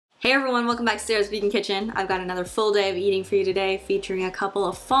Hey everyone, welcome back to Sarah's Vegan Kitchen. I've got another full day of eating for you today featuring a couple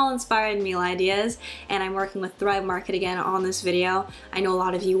of fall-inspired meal ideas, and I'm working with Thrive Market again on this video. I know a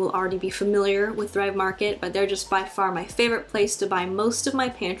lot of you will already be familiar with Thrive Market, but they're just by far my favorite place to buy most of my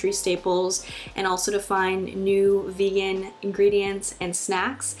pantry staples and also to find new vegan ingredients and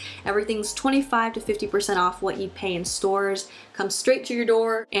snacks. Everything's 25 to 50% off what you'd pay in stores, comes straight to your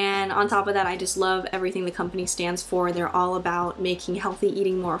door, and on top of that, I just love everything the company stands for. They're all about making healthy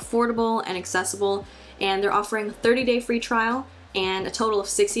eating more affordable and accessible, and they're offering a 30-day free trial and a total of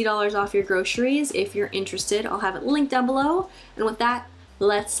 $60 off your groceries. If you're interested, I'll have it linked down below. And with that,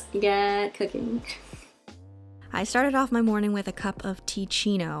 let's get cooking. I started off my morning with a cup of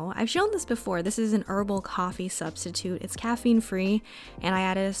Teeccino. I've shown this before. This is an herbal coffee substitute. It's caffeine free, and I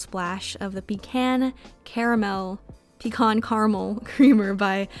added a splash of the pecan caramel creamer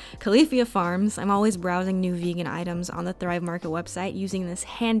by Califia Farms. I'm always browsing new vegan items on the Thrive Market website using this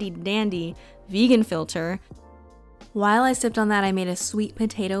handy dandy vegan filter. While I sipped on that, I made a sweet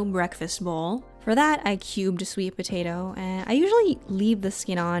potato breakfast bowl. For that, I cubed a sweet potato, and I usually leave the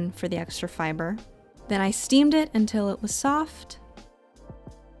skin on for the extra fiber. Then I steamed it until it was soft,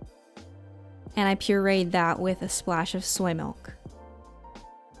 and I pureed that with a splash of soy milk.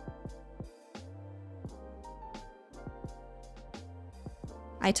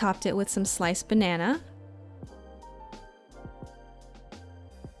 I topped it with some sliced banana,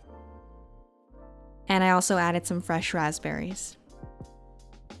 and I also added some fresh raspberries.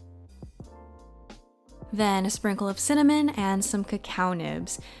 Then a sprinkle of cinnamon and some cacao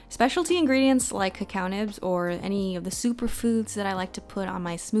nibs. Specialty ingredients like cacao nibs or any of the superfoods that I like to put on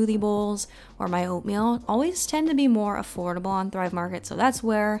my smoothie bowls or my oatmeal always tend to be more affordable on Thrive Market, so that's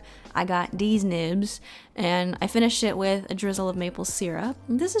where I got these nibs. And I finished it with a drizzle of maple syrup.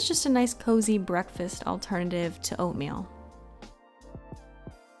 This is just a nice cozy breakfast alternative to oatmeal.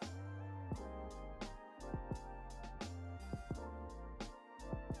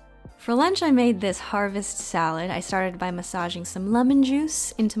 For lunch, I made this harvest salad. I started by massaging some lemon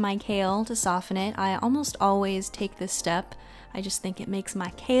juice into my kale to soften it. I almost always take this step. I just think it makes my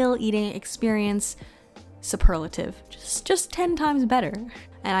kale eating experience superlative, just 10 times better.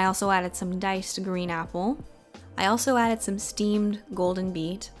 And I also added some diced green apple. I also added some steamed golden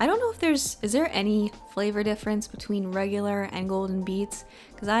beet. I don't know if is there any flavor difference between regular and golden beets?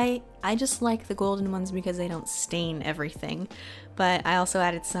 Because I just like the golden ones because they don't stain everything. But I also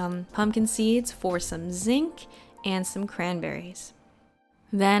added some pumpkin seeds for some zinc and some cranberries.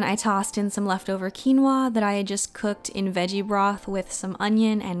 Then I tossed in some leftover quinoa that I had just cooked in veggie broth with some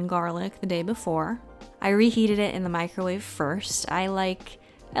onion and garlic the day before. I reheated it in the microwave first. I like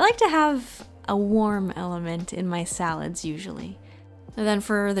to have a warm element in my salads usually. And then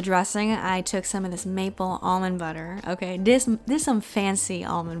for the dressing, I took some of this maple almond butter. Okay, this some fancy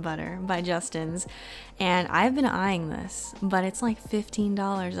almond butter by Justin's, and I've been eyeing this, but it's like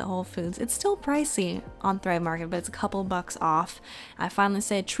 $15 at Whole Foods. It's still pricey on Thrive Market, but it's a couple bucks off. I finally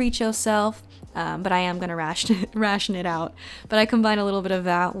said treat yourself, but I am gonna ration it out. But I combined a little bit of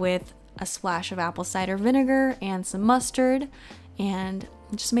that with a splash of apple cider vinegar and some mustard, and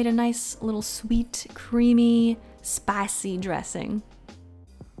just made a nice little sweet, creamy, spicy dressing.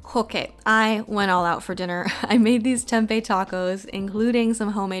 Okay, I went all out for dinner. I made these tempeh tacos, including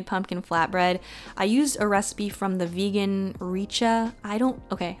some homemade pumpkin flatbread. I used a recipe from the vegan Richa.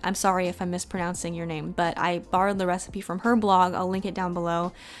 Okay, I'm sorry if I'm mispronouncing your name, but I borrowed the recipe from her blog. I'll link it down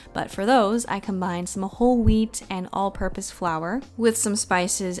below. But for those, I combined some whole wheat and all-purpose flour with some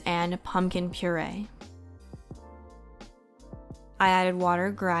spices and pumpkin puree. I added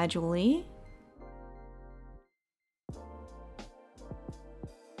water gradually.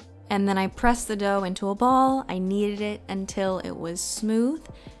 And then I pressed the dough into a ball. I kneaded it until it was smooth,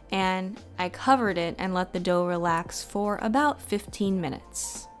 and I covered it and let the dough relax for about 15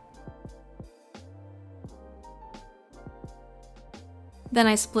 minutes. Then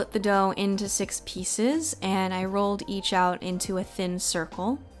I split the dough into 6 pieces, and I rolled each out into a thin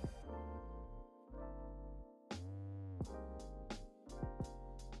circle.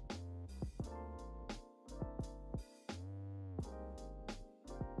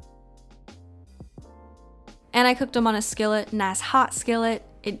 And I cooked them on a skillet, nice hot skillet.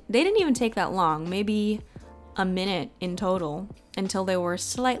 They didn't even take that long, maybe a minute in total, until they were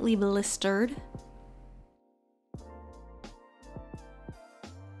slightly blistered.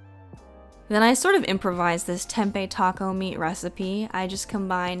 Then I sort of improvised this tempeh taco meat recipe. I just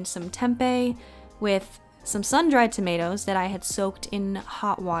combined some tempeh with some sun-dried tomatoes that I had soaked in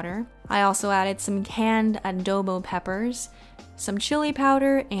hot water. I also added some canned adobo peppers, some chili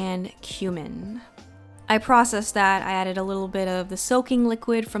powder, and cumin. I processed that. I added a little bit of the soaking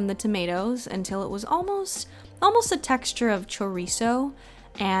liquid from the tomatoes until it was almost a texture of chorizo,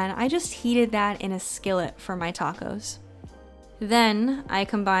 and I just heated that in a skillet for my tacos. Then I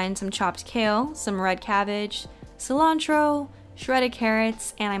combined some chopped kale, some red cabbage, cilantro, shredded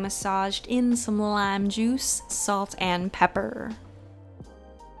carrots, and I massaged in some lime juice, salt, and pepper.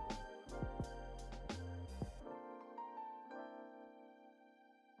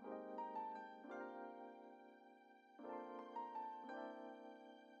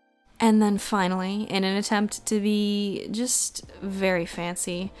 And then finally, in an attempt to be just very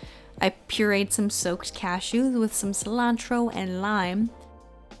fancy, I pureed some soaked cashews with some cilantro and lime.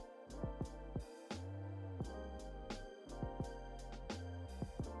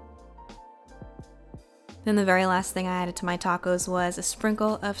 Then the very last thing I added to my tacos was a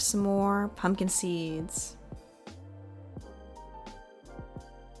sprinkle of some more pumpkin seeds.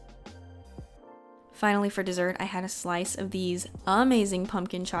 Finally, for dessert, I had a slice of these amazing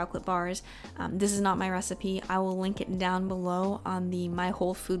pumpkin chocolate bars. This is not my recipe. I will link it down below on the My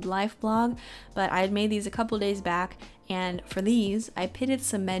Whole Food Life blog, but I had made these a couple days back, and for these, I pitted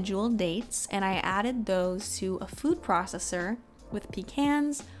some medjool dates, and I added those to a food processor with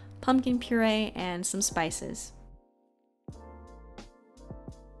pecans, pumpkin puree, and some spices.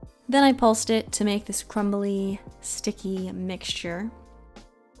 Then I pulsed it to make this crumbly, sticky mixture.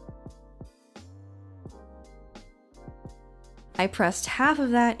 I pressed half of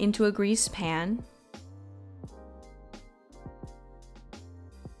that into a greased pan.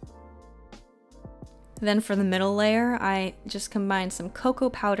 Then for the middle layer, I just combined some cocoa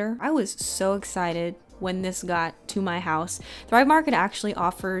powder. I was so excited when this got to my house. Thrive Market actually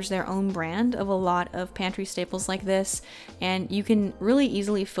offers their own brand of a lot of pantry staples like this, and you can really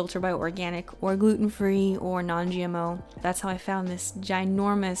easily filter by organic or gluten-free or non-GMO. That's how I found this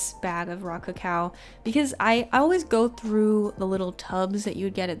ginormous bag of raw cacao, because I always go through the little tubs that you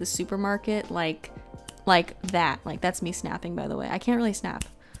would get at the supermarket, like that. Like, that's me snapping, by the way. I can't really snap.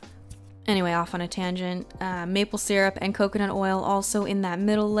 Anyway, off on a tangent. Maple syrup and coconut oil also in that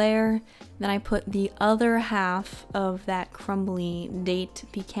middle layer. Then I put the other half of that crumbly date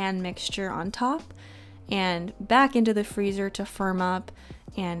pecan mixture on top and back into the freezer to firm up.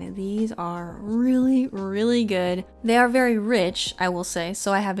 And these are really, really good. They are very rich, I will say,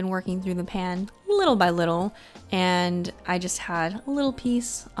 so I have been working through the pan little by little, and I just had a little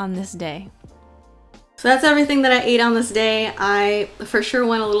piece on this day. So that's everything that I ate on this day. I for sure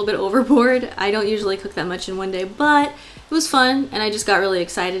went a little bit overboard. I don't usually cook that much in one day, but it was fun and I just got really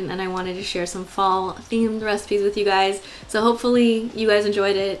excited and I wanted to share some fall themed recipes with you guys. So hopefully you guys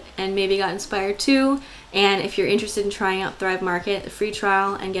enjoyed it and maybe got inspired too. And if you're interested in trying out Thrive Market, the free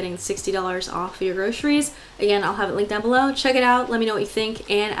trial, and getting $60 off your groceries, again, I'll have it linked down below. Check it out, let me know what you think,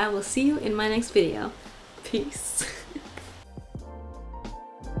 and I will see you in my next video. Peace.